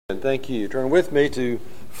Thank you. Turn with me to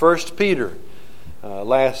 1 Peter.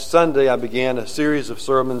 Last Sunday I began a series of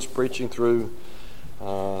sermons preaching through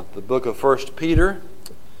the book of 1 Peter,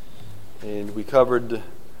 and we covered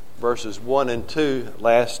verses 1 and 2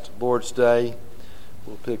 last Lord's Day.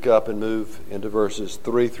 We'll pick up and move into verses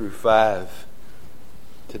 3 through 5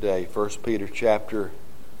 today. 1 Peter chapter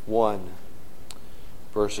 1,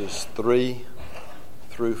 verses 3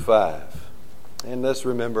 through 5. And let's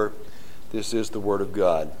remember, this is the Word of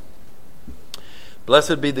God.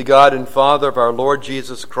 Blessed be the God and Father of our Lord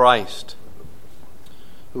Jesus Christ,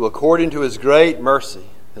 who according to His great mercy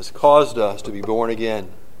has caused us to be born again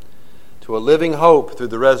to a living hope through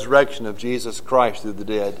the resurrection of Jesus Christ through the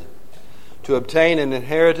dead, to obtain an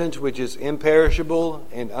inheritance which is imperishable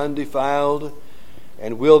and undefiled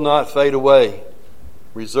and will not fade away,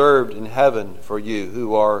 reserved in heaven for you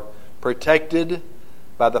who are protected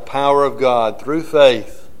by the power of God through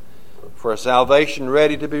faith, for a salvation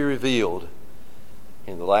ready to be revealed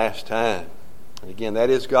in the last time. And again, that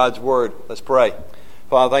is God's Word. Let's pray.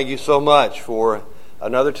 Father, thank you so much for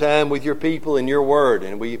another time with your people in your Word.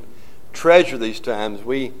 And we treasure these times.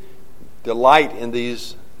 We delight in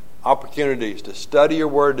these opportunities to study your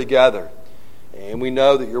Word together. And we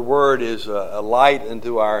know that your Word is a light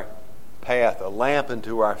unto our path, a lamp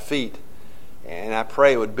unto our feet. And I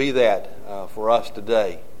pray it would be that for us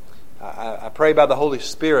today. I pray by the Holy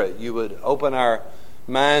Spirit you would open our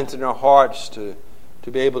minds and our hearts to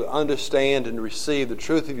be able to understand and receive the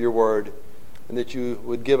truth of your word, and that you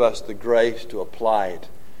would give us the grace to apply it.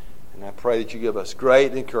 And I pray that you give us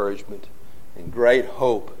great encouragement and great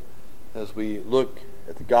hope as we look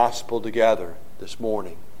at the gospel together this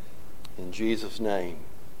morning. In Jesus' name,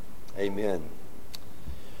 amen.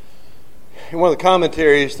 And one of the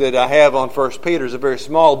commentaries that I have on 1 Peter is a very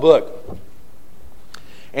small book,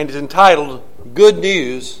 and it's entitled Good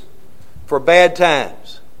News for Bad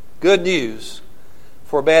Times. Good News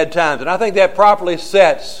for Bad Times. And I think that properly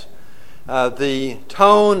sets the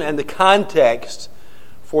tone and the context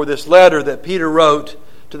for this letter that Peter wrote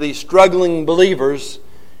to these struggling believers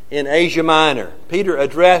in Asia Minor. Peter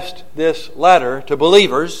addressed this letter to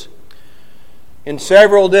believers in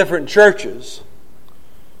several different churches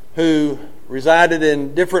who resided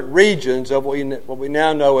in different regions of what we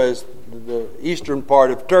now know as the eastern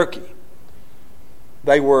part of Turkey.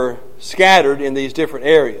 They were scattered in these different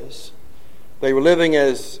areas. They were living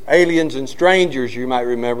as aliens and strangers, you might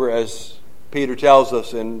remember, as Peter tells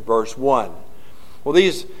us in verse 1. Well,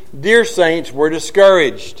 these dear saints were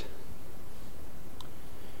discouraged.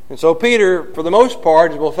 And so Peter, for the most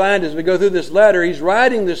part, as we'll find as we go through this letter, he's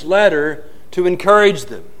writing this letter to encourage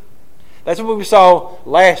them. That's what we saw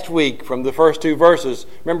last week from the first two verses.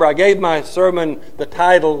 Remember, I gave my sermon the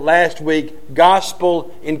title last week,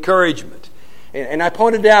 Gospel Encouragement. And I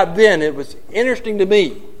pointed out then, it was interesting to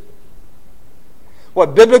me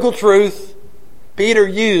what biblical truth Peter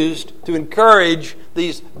used to encourage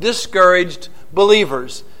these discouraged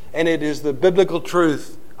believers. And it is the biblical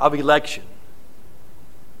truth of election.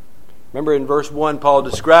 Remember in verse 1, Paul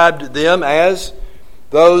described them as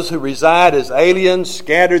those who reside as aliens,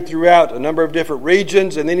 scattered throughout a number of different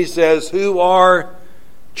regions. And then he says, who are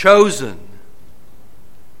chosen.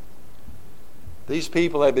 These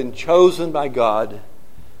people have been chosen by God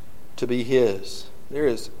to be His. There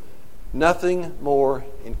is nothing more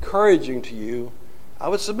encouraging to you. I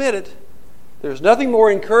would submit it. There's nothing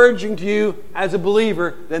more encouraging to you as a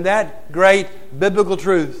believer than that great biblical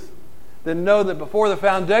truth. Than know that before the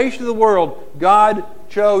foundation of the world, God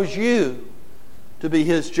chose you to be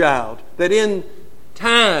His child. That in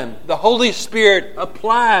time, the Holy Spirit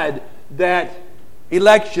applied that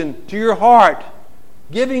election to your heart,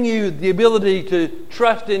 giving you the ability to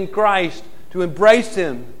trust in Christ, to embrace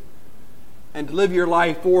Him, and to live your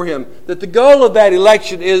life for Him. That the goal of that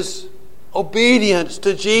election is obedience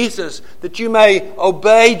to Jesus, that you may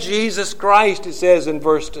obey Jesus Christ, it says in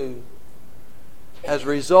verse 2, as a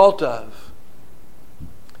result of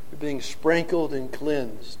being sprinkled and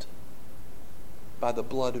cleansed by the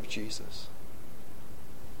blood of Jesus.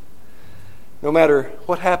 No matter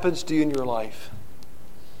what happens to you in your life,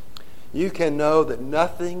 you can know that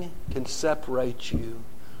nothing can separate you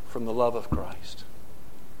from the love of Christ.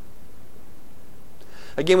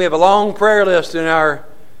 Again, we have a long prayer list in our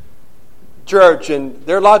church, and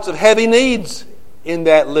there are lots of heavy needs in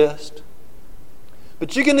that list.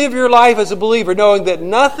 But you can live your life as a believer knowing that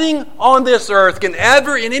nothing on this earth can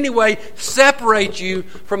ever in any way separate you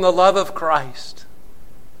from the love of Christ.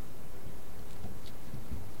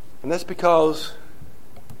 And that's because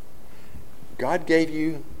God gave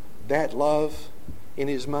you that love in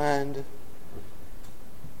His mind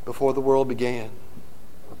before the world began.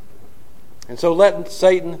 And so let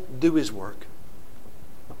Satan do his work.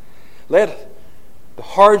 Let the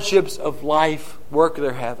hardships of life work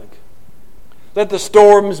their havoc. Let the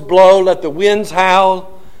storms blow, let the winds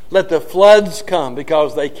howl, let the floods come,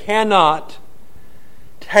 because they cannot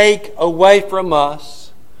take away from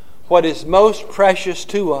us what is most precious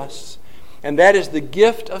to us, and that is the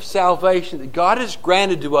gift of salvation that God has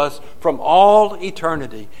granted to us from all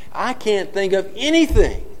eternity. I can't think of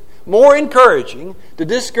anything more encouraging to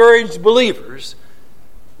discouraged believers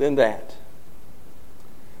than that.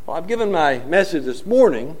 Well, I've given my message this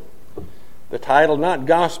morning the title, not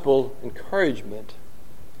Gospel Encouragement,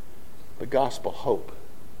 but Gospel Hope.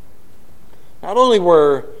 Not only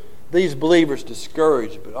were these believers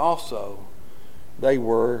discouraged, but also they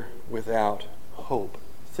were without hope.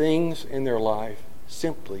 Things in their life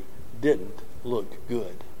simply didn't look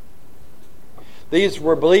good. These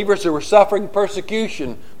were believers who were suffering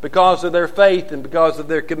persecution because of their faith and because of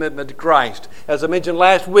their commitment to Christ. As I mentioned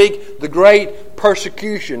last week, the great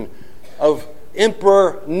persecution of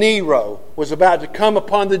Emperor Nero was about to come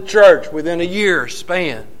upon the church within a year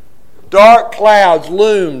span. Dark clouds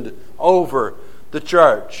loomed over the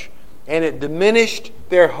church, and it diminished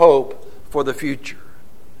their hope for the future.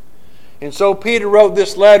 And so Peter wrote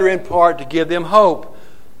this letter in part to give them hope.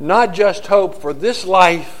 Not just hope for this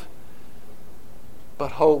life,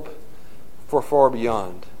 but hope for far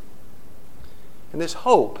beyond. And this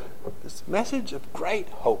hope, this message of great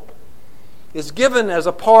hope, is given as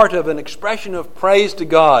a part of an expression of praise to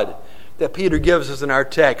God that Peter gives us in our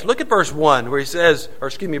text. Look at verse 1 where he says,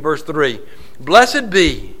 verse 3, Blessed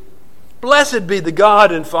be the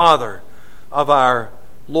God and Father of our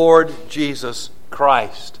Lord Jesus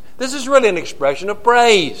Christ. This is really an expression of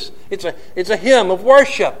praise. It's a hymn of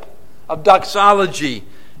worship, of doxology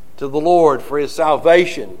to the Lord for His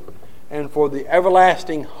salvation and for the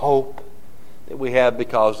everlasting hope that we have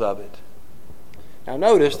because of it. Now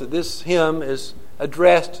notice that this hymn is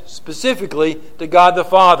addressed specifically to God the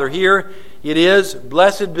Father. Here it is,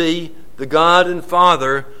 Blessed be the God and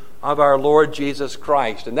Father of our Lord Jesus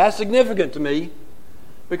Christ. And that's significant to me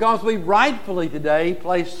because we rightfully today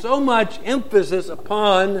place so much emphasis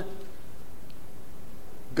upon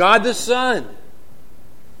God the Son,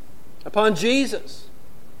 upon Jesus.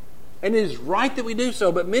 And it is right that we do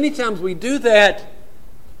so, but many times we do that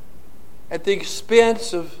at the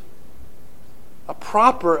expense of a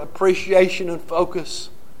proper appreciation and focus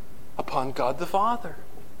upon God the Father.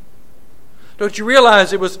 Don't you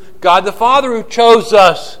realize it was God the Father who chose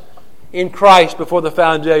us in Christ before the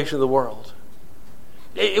foundation of the world?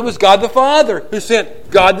 It was God the Father who sent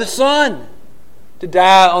God the Son to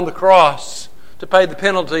die on the cross to pay the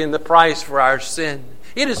penalty and the price for our sin.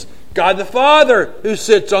 It is God the Father who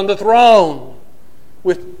sits on the throne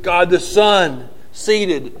with God the Son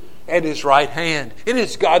seated at His right hand. It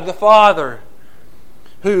is God the Father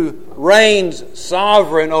who reigns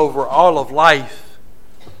sovereign over all of life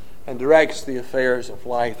and directs the affairs of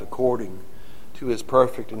life according to His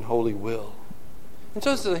perfect and holy will. And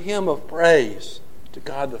so this is a hymn of praise to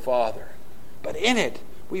God the Father. But in it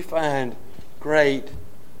we find great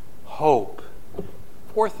hope.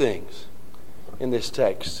 4 things in this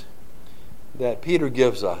text that Peter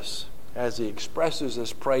gives us as he expresses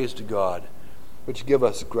this praise to God, which give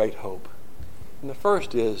us great hope. And the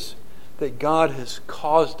first is that God has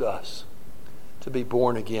caused us to be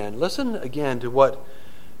born again. Listen again to what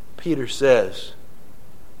Peter says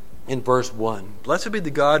in verse 1. Blessed be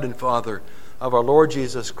the God and Father of our Lord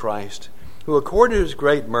Jesus Christ, who according to His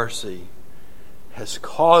great mercy has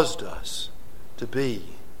caused us to be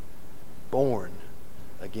born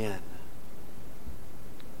again.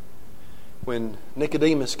 When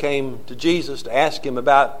Nicodemus came to Jesus to ask Him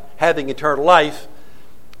about having eternal life,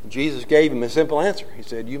 Jesus gave him a simple answer. He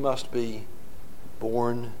said, you must be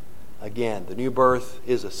born again. The new birth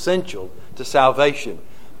is essential to salvation.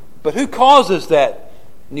 But who causes that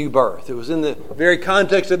new birth? It was in the very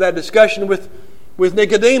context of that discussion with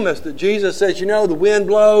Nicodemus that Jesus says, the wind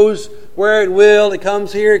blows where it will. It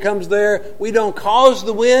comes here, it comes there. We don't cause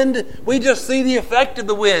the wind. We just see the effect of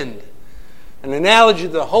the wind. An analogy to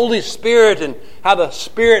the Holy Spirit and how the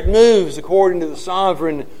Spirit moves according to the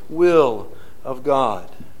sovereign will of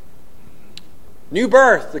God. New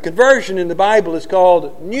birth, the conversion in the Bible is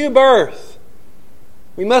called new birth.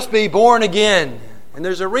 We must be born again. And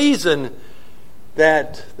there's a reason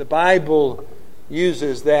that the Bible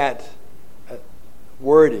uses that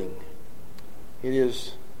wording. It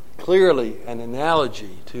is clearly an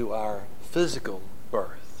analogy to our physical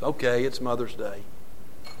birth. Okay, it's Mother's Day.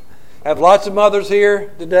 I have lots of mothers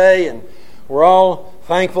here today, and we're all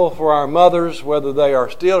thankful for our mothers, whether they are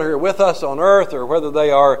still here with us on earth or whether they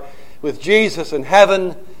are with Jesus in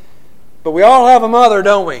heaven. But we all have a mother,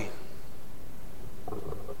 don't we?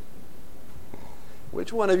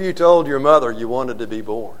 Which one of you told your mother you wanted to be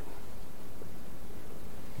born?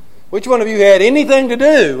 Which one of you had anything to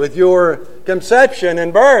do with your conception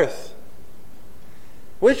and birth?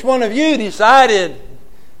 Which one of you decided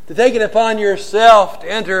to take it upon yourself to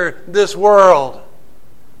enter this world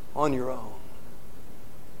on your own?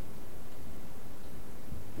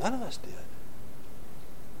 None of us did.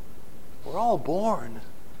 We're all born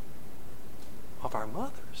of our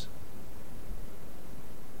mothers.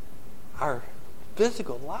 Our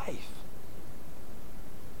physical life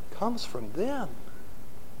comes from them.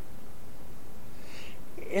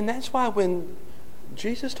 And that's why when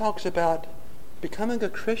Jesus talks about becoming a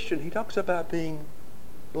Christian, he talks about being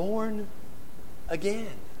born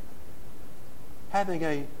again. Having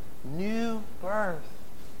a new birth.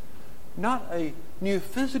 Not a new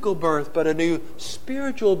physical birth, but a new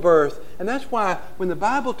spiritual birth. And that's why when the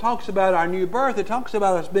Bible talks about our new birth, it talks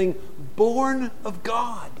about us being born of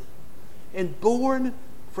God and born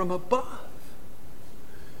from above.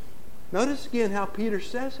 Notice again how Peter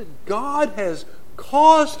says it. God has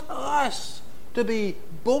caused us to be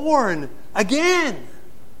born again.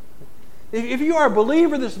 If you are a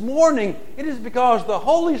believer this morning, it is because the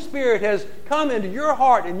Holy Spirit has come into your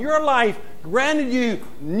heart and your life, granted you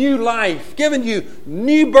new life, given you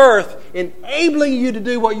new birth, enabling you to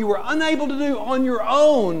do what you were unable to do on your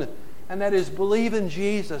own, and that is believe in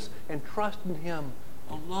Jesus and trust in Him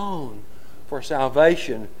alone for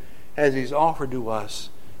salvation as He's offered to us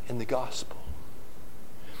in the gospel.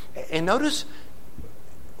 And notice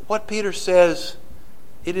what Peter says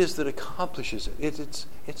it is that accomplishes it.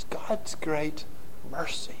 It's God's great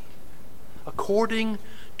mercy. According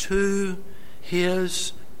to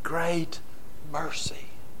His great mercy,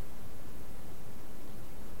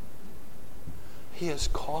 He has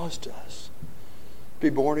caused us to be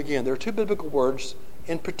born again. There are two biblical words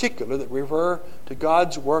in particular that refer to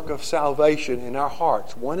God's work of salvation in our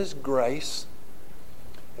hearts. One is grace,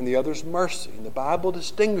 and the other is mercy. And the Bible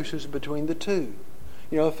distinguishes between the two.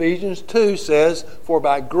 You know, Ephesians 2 says, "For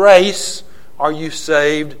by grace are you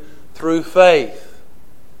saved through faith."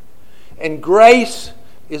 And grace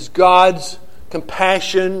is God's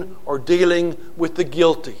compassion or dealing with the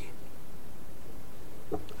guilty.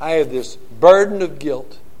 I have this burden of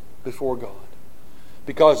guilt before God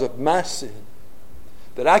because of my sin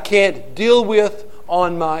that I can't deal with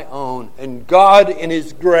on my own. And God, in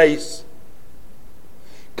His grace,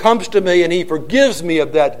 comes to me and He forgives me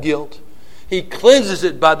of that guilt. He cleanses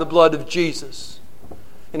it by the blood of Jesus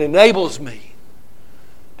and enables me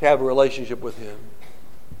to have a relationship with Him.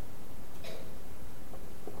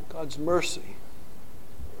 God's mercy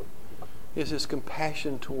is His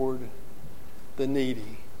compassion toward the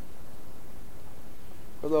needy,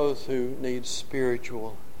 for those who need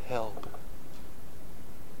spiritual help.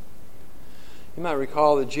 You might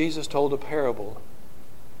recall that Jesus told a parable,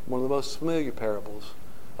 one of the most familiar parables,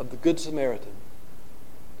 of the Good Samaritan.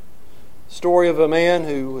 Story of a man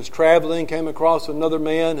who was traveling, came across another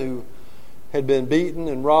man who had been beaten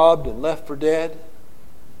and robbed and left for dead.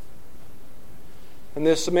 And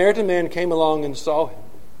this Samaritan man came along and saw him,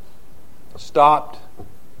 stopped,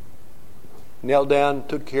 knelt down,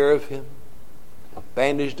 took care of him,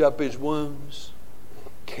 bandaged up his wounds,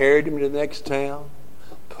 carried him to the next town,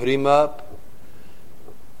 put him up,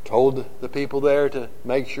 told the people there to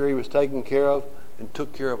make sure he was taken care of, and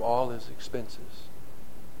took care of all his expenses.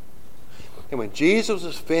 And when Jesus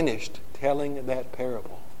was finished telling that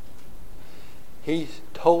parable, He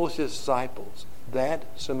told His disciples that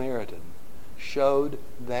Samaritan showed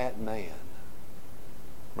that man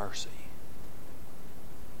mercy.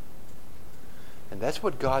 And that's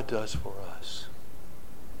what God does for us.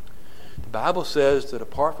 The Bible says that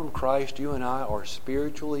apart from Christ, you and I are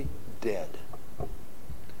spiritually dead.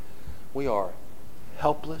 We are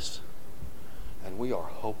helpless and we are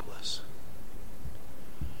hopeless.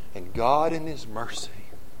 And God in His mercy,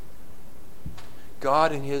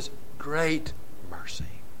 God in His great mercy,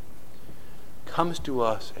 comes to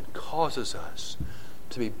us and causes us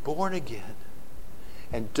to be born again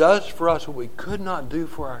and does for us what we could not do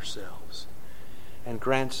for ourselves and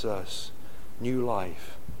grants us new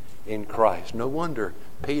life in Christ. No wonder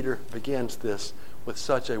Peter begins this with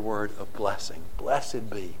such a word of blessing. Blessed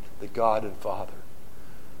be the God and Father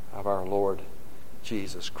of our Lord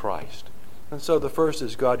Jesus Christ. And so the first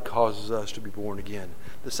is God causes us to be born again.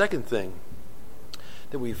 The second thing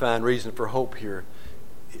that we find reason for hope here,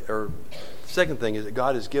 or the second thing is that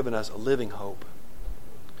God has given us a living hope.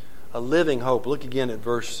 A living hope. Look again at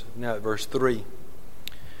verse 3,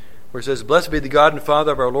 where it says, "Blessed be the God and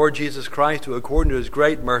Father of our Lord Jesus Christ, who according to His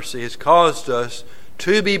great mercy has caused us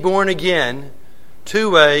to be born again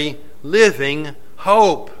to a living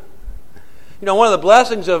hope. You know, one of the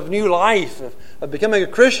blessings of new life, of becoming a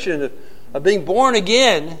Christian, of being born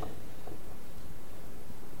again,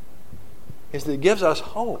 is that it gives us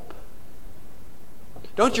hope.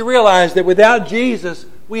 Don't you realize that without Jesus,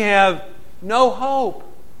 we have no hope?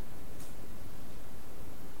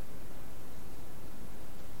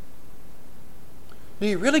 Do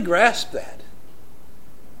you really grasp that?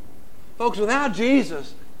 Folks, without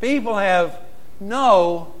Jesus, people have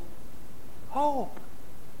no hope.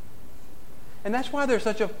 And that's why there's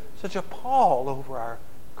such a pall over our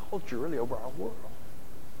culture, really over our world.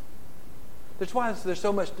 That's why there's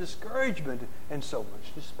so much discouragement and so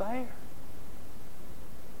much despair.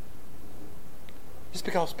 It's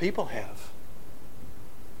because people have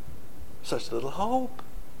such little hope.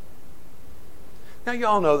 Now you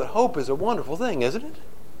all know that hope is a wonderful thing, isn't it?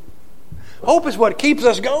 Hope is what keeps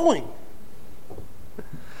us going.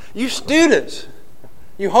 You students,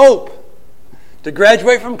 you hope to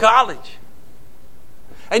graduate from college.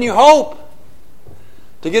 And you hope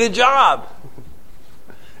to get a job.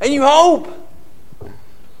 And you hope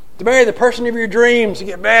to marry the person of your dreams, to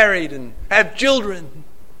get married and have children.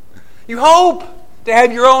 You hope to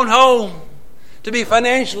have your own home, to be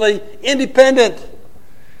financially independent,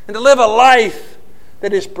 and to live a life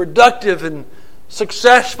that is productive and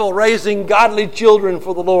successful, raising godly children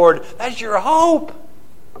for the Lord. That's your hope.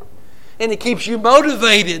 And it keeps you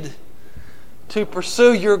motivated to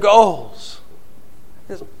pursue your goals.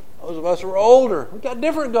 Because those of us who are older, we've got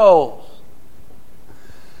different goals.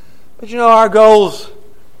 But you know, our goals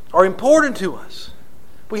are important to us.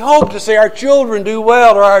 We hope to see our children do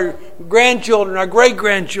well, or our grandchildren, our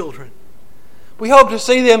great-grandchildren. We hope to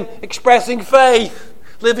see them expressing faith,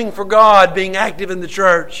 living for God, being active in the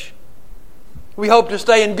church. We hope to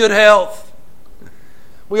stay in good health.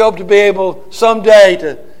 We hope to be able someday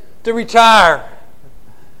to retire.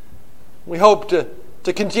 We hope to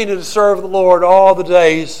continue to serve the Lord all the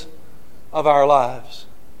days of our lives.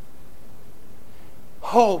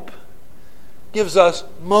 Hope gives us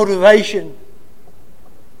motivation.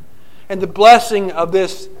 And the blessing of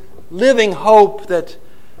this living hope that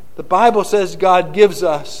the Bible says God gives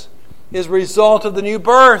us is a result of the new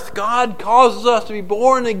birth. God causes us to be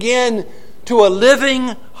born again to a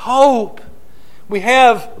living hope. We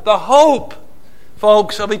have the hope,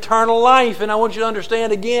 folks, of eternal life. And I want you to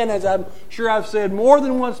understand again, as I'm sure I've said more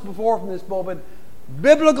than once before from this pulpit,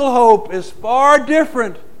 biblical hope is far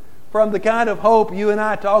different from the kind of hope you and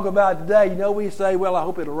I talk about today. You know, we say, well, I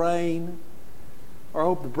hope it'll rain, or I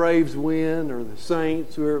hope the Braves win, or the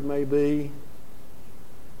Saints, whoever it may be.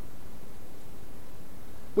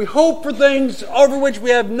 We hope for things over which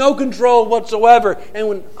we have no control whatsoever,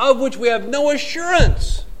 and of which we have no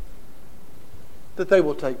assurance that they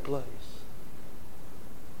will take place.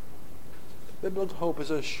 Biblical hope is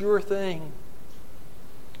a sure thing.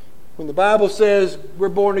 When the Bible says we're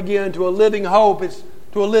born again to a living hope, it's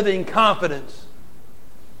to a living confidence.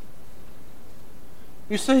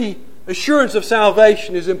 You see, assurance of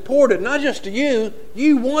salvation is important, not just to you.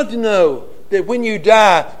 You want to know that when you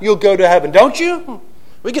die, you'll go to heaven, don't you?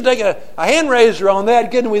 We could take a hand raiser on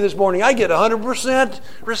that, couldn't we, this morning? I get 100%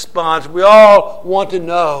 response. We all want to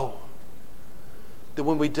know that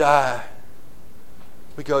when we die,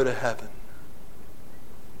 we go to heaven.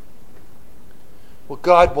 Well,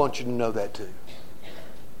 God wants you to know that too.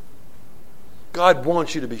 God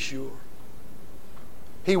wants you to be sure.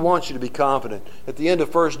 He wants you to be confident. At the end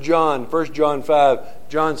of 1 John 5,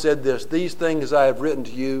 John said this, "These things I have written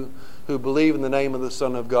to you who believe in the name of the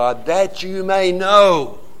Son of God, that you may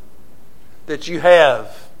know that you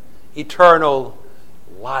have eternal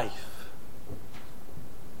life."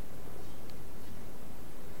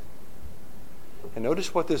 And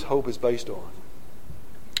notice what this hope is based on.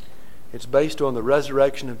 It's based on the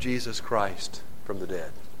resurrection of Jesus Christ from the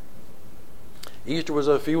dead. Easter was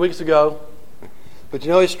a few weeks ago, but you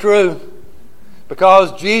know it's true.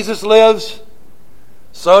 Because Jesus lives,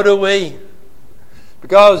 so do we.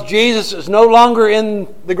 Because Jesus is no longer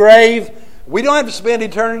in the grave, we don't have to spend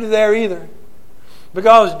eternity there either.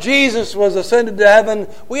 Because Jesus was ascended to heaven,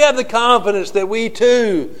 we have the confidence that we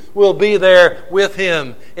too will be there with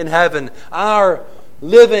Him in heaven. Our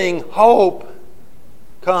living hope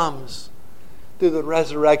comes through the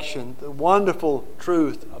resurrection, the wonderful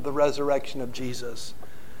truth of the resurrection of Jesus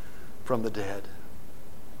from the dead.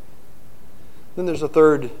 Then there's a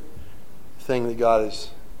third thing that God has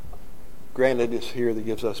granted us here that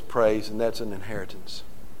gives us praise, and that's an inheritance.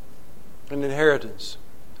 An inheritance.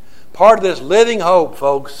 Part of this living hope,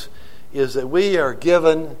 folks, is that we are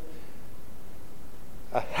given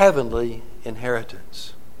a heavenly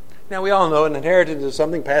inheritance. Now, we all know an inheritance is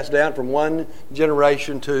something passed down from one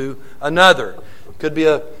generation to another. It could be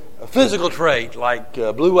a physical trait like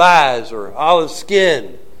blue eyes or olive skin.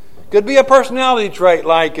 It could be a personality trait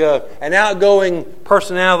like an outgoing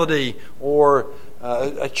personality or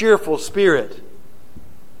a cheerful spirit. It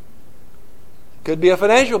could be a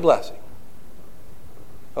financial blessing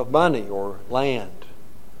of money or land.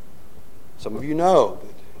 Some of you know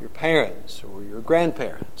that your parents or your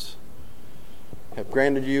grandparents have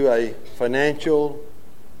granted you a financial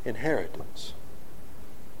inheritance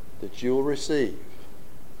that you'll receive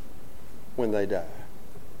when they die.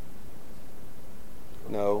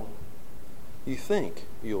 No, you think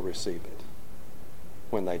you'll receive it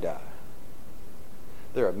when they die.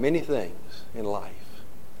 There are many things in life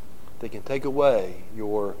that can take away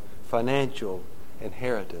your financial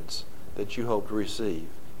inheritance that you hope to receive.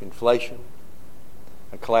 Inflation,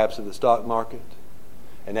 a collapse of the stock market,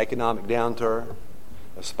 an economic downturn,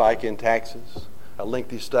 a spike in taxes, a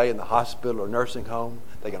lengthy stay in the hospital or nursing home.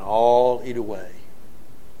 They can all eat away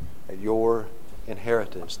at your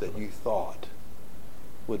inheritance that you thought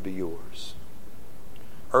would be yours.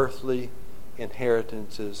 Earthly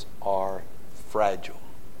inheritances are fragile.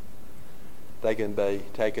 They can be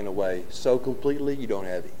taken away so completely you don't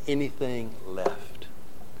have anything left.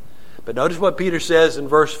 But notice what Peter says in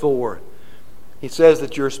verse 4. He says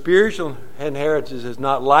that your spiritual inheritance is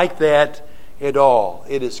not like that at all.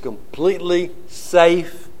 It is completely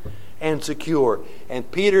safe and secure.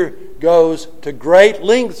 And Peter goes to great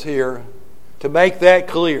lengths here to make that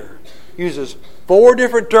clear. He uses 4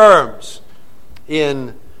 different terms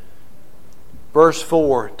in verse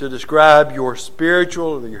 4 to describe your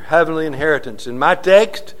spiritual or your heavenly inheritance. In my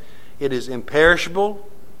text, it is imperishable,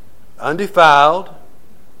 undefiled,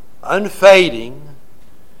 unfading,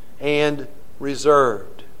 and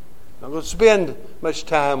reserved. I'm not going to spend much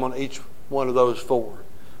time on each one of those 4.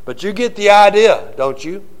 But you get the idea, don't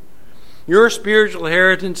you? Your spiritual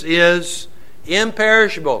inheritance is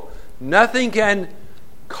imperishable. Nothing can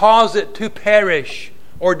cause it to perish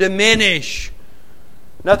or diminish.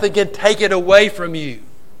 Nothing can take it away from you.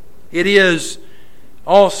 It is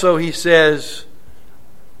also, he says,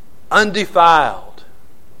 undefiled.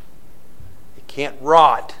 It can't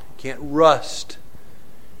rot. It can't rust.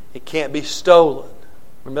 It can't be stolen.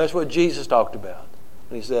 Remember, that's what Jesus talked about.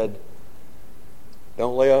 And he said,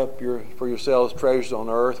 don't lay up for yourselves treasures on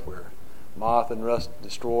earth where moth and rust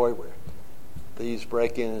destroy, where thieves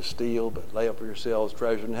break in and steal, but lay up for yourselves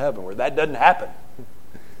treasures in heaven, where that doesn't happen.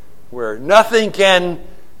 Where nothing can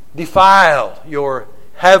defile your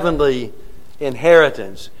heavenly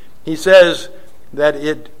inheritance. He says that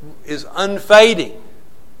it is unfading.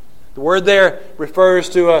 The word there refers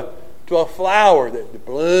to a flower that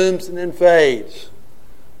blooms and then fades.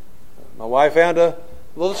 My wife found a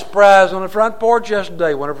little surprise on the front porch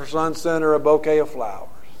yesterday. One of her sons sent her a bouquet of flowers.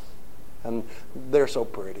 And they're so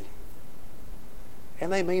pretty.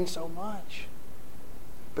 And they mean so much.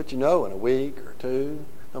 But in a week or 2,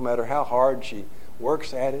 no matter how hard she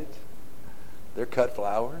works at it, they're cut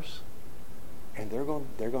flowers. And they're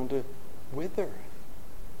going to wither.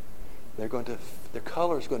 Their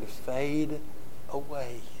color is going to fade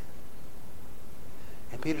away.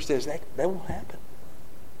 And Peter says that won't happen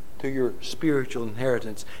to your spiritual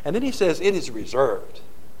inheritance. And then he says it is reserved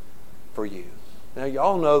for you. Now, you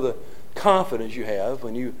all know the confidence you have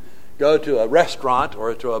when you go to a restaurant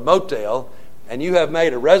or to a motel and you have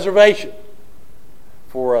made a reservation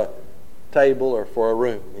for a table or for a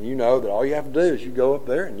room. And you know that all you have to do is you go up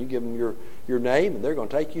there and you give them your name and they're going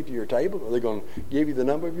to take you to your table or they're going to give you the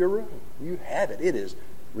number of your room. You have it. It is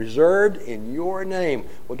reserved in your name.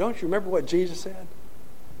 Well, don't you remember what Jesus said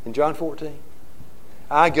in John 14?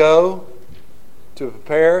 I go to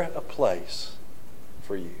prepare a place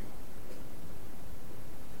for you.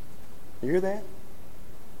 You hear that?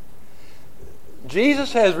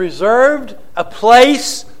 Jesus has reserved a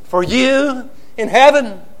place for you in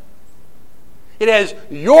heaven. It has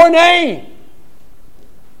your name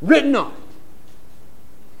written on it.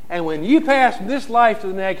 And when you pass from this life to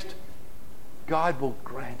the next, God will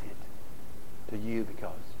grant it to you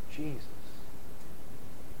because Jesus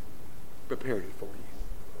prepared it for you.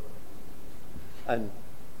 An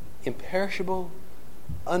imperishable,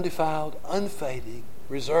 undefiled, unfading,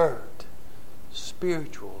 reserved,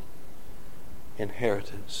 spiritual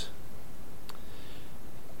inheritance.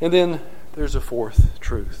 And then there's a 4th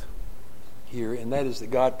truth here, and that is that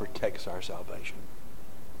God protects our salvation.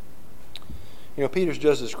 Peter's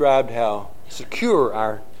just described how secure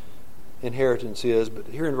our inheritance is, but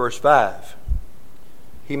here in verse 5,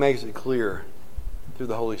 he makes it clear through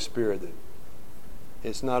the Holy Spirit that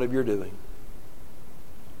it's not of your doing.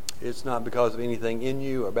 it's not because of anything in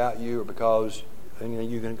you or about you or because anything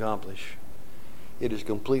you can accomplish. It is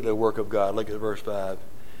completely a work of God. Look at verse 5.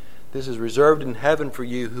 This is reserved in heaven for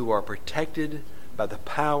you who are protected by the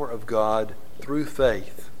power of God through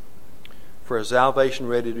faith for a salvation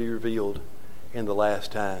ready to be revealed in the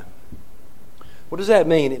last time. What does that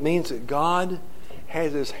mean? It means that God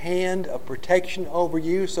has His hand of protection over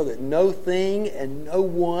you so that no thing and no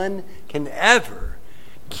one can ever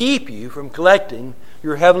keep you from collecting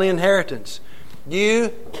your heavenly inheritance.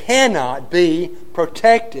 You cannot be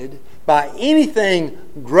protected by anything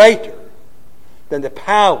greater than the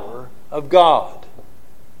power of God.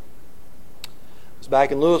 I was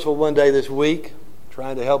back in Louisville one day this week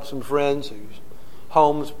trying to help some friends whose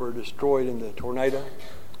homes were destroyed in the tornado.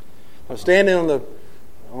 I was standing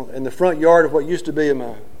in the front yard of what used to be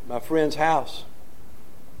my friend's house.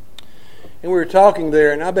 And we were talking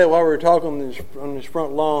there, and I bet while we were talking on this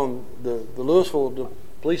front lawn, the Louisville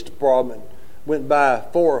Police Department went by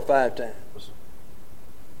 4 or 5 times.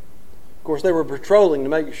 Of course, they were patrolling to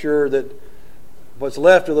make sure that what's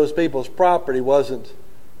left of those people's property wasn't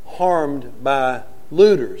harmed by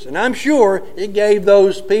looters. And I'm sure it gave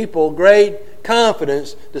those people great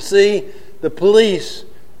confidence to see the police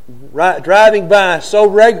driving by so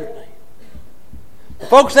regularly.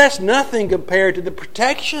 Folks, that's nothing compared to the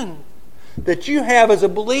protection that you have as a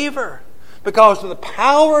believer because of the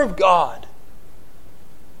power of God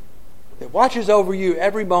that watches over you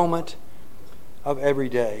every moment of every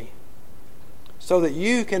day, so that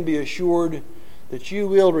you can be assured that you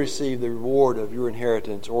will receive the reward of your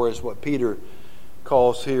inheritance, or as what Peter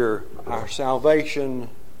calls here, our salvation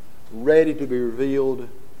ready to be revealed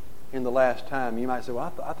in the last time. You might say,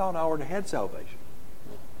 well, I thought I already had salvation.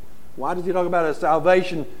 Why does he talk about a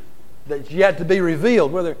salvation that's yet to be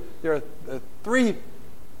revealed? Well, there are 3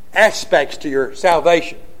 aspects to your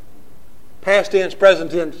salvation. Past tense,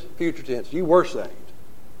 present tense, future tense. You were saved.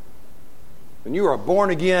 When you are born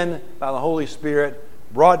again by the Holy Spirit,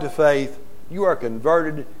 brought to faith, you are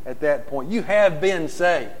converted at that point. You have been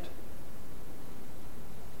saved.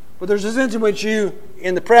 But there's a sense in which you,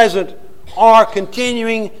 in the present, are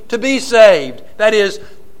continuing to be saved. That is,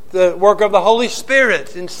 the work of the Holy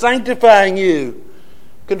Spirit in sanctifying you,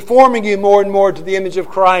 conforming you more and more to the image of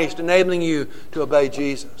Christ, enabling you to obey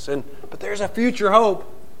Jesus. But there's a future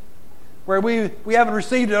hope where we haven't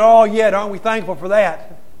received it all yet. Aren't we thankful for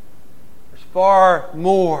that? There's far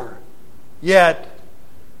more yet,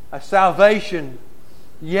 a salvation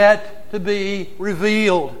yet to be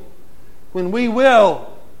revealed, when we will,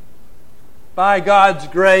 by God's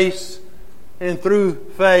grace and through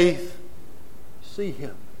faith, see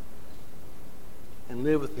Him and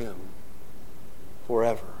live with Him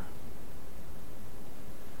forever.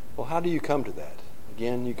 Well, how do you come to that?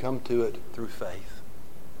 Again, you come to it through faith.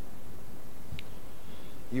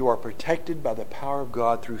 You are protected by the power of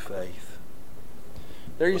God through faith.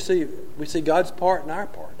 There we see God's part and our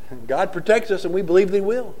part. God protects us and we believe that He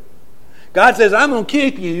will. God says, I'm going to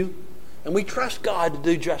keep you, and we trust God to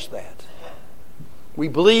do just that. We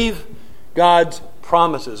believe God's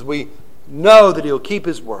promises. We know that He'll keep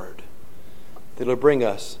His word, that He'll bring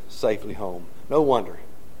us safely home. No wonder.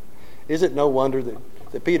 Is it no wonder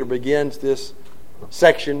that Peter begins this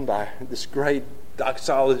section by this great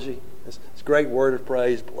doxology, this great word of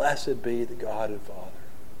praise? Blessed be the God and Father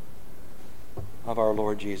of our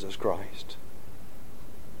Lord Jesus Christ.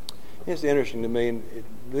 It's interesting to me, and it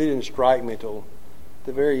really didn't strike me until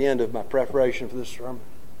the very end of my preparation for this sermon.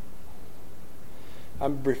 I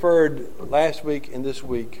referred last week and this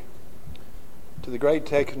week to the great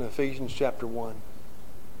text in Ephesians chapter 1.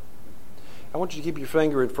 I want you to keep your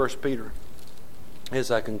finger in 1 Peter as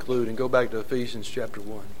I conclude and go back to Ephesians chapter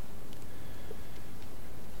 1.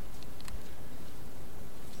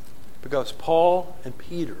 Because Paul and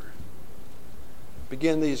Peter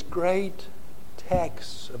begin these great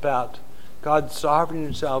texts about God's sovereignty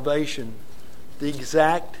and salvation the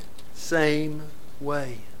exact same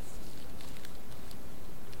way.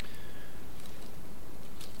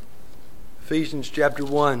 Ephesians chapter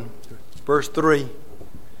 1, verse 3.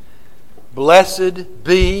 Blessed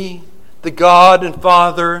be the God and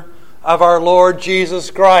Father of our Lord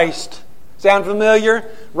Jesus Christ. Sound familiar?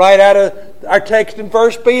 Right out of our text in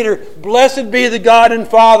 1 Peter. Blessed be the God and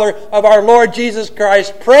Father of our Lord Jesus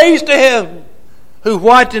Christ. Praise to Him who,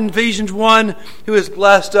 what in Ephesians 1, who has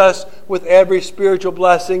blessed us with every spiritual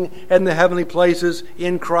blessing in the heavenly places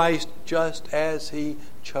in Christ, just as He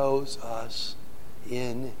chose us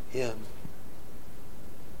in Him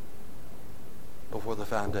before the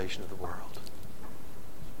foundation of the world.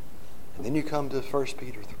 And then you come to 1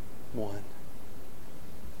 Peter 1,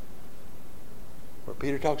 where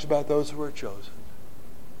Peter talks about those who are chosen.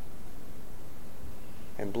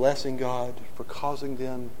 and blessing God for causing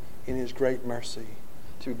them in His great mercy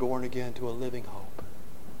to be born again to a living hope,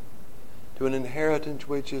 to an inheritance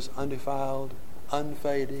which is undefiled,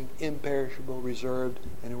 unfading, imperishable, reserved,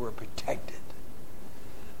 and who are protected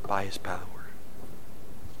by His power.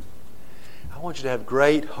 I want you to have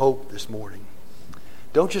great hope this morning.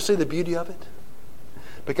 Don't you see the beauty of it?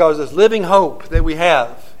 Because this living hope that we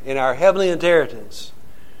have in our heavenly inheritance,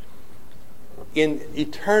 in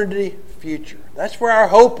eternity future, that's where our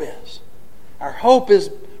hope is. Our hope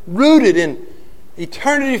is rooted in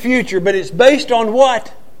eternity future, but it's based on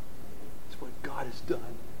what? It's what God has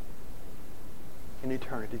done in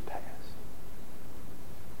eternity past.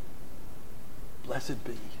 Blessed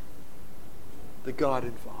be the God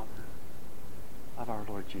and Father of our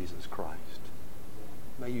Lord Jesus Christ.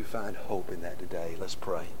 May you find hope in that today. Let's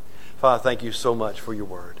pray. Father, thank you so much for your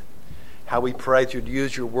word. How we pray that you'd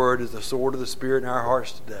use your word as the sword of the Spirit in our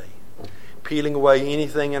hearts today, peeling away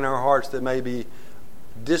anything in our hearts that may be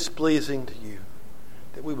displeasing to you,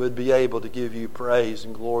 that we would be able to give you praise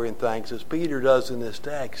and glory and thanks, as Peter does in this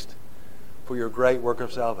text, for your great work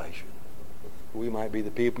of salvation. We might be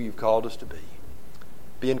the people you've called us to be.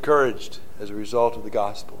 Be encouraged as a result of the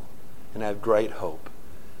gospel and have great hope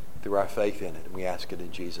through our faith in it. And we ask it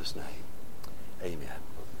in Jesus' name. Amen.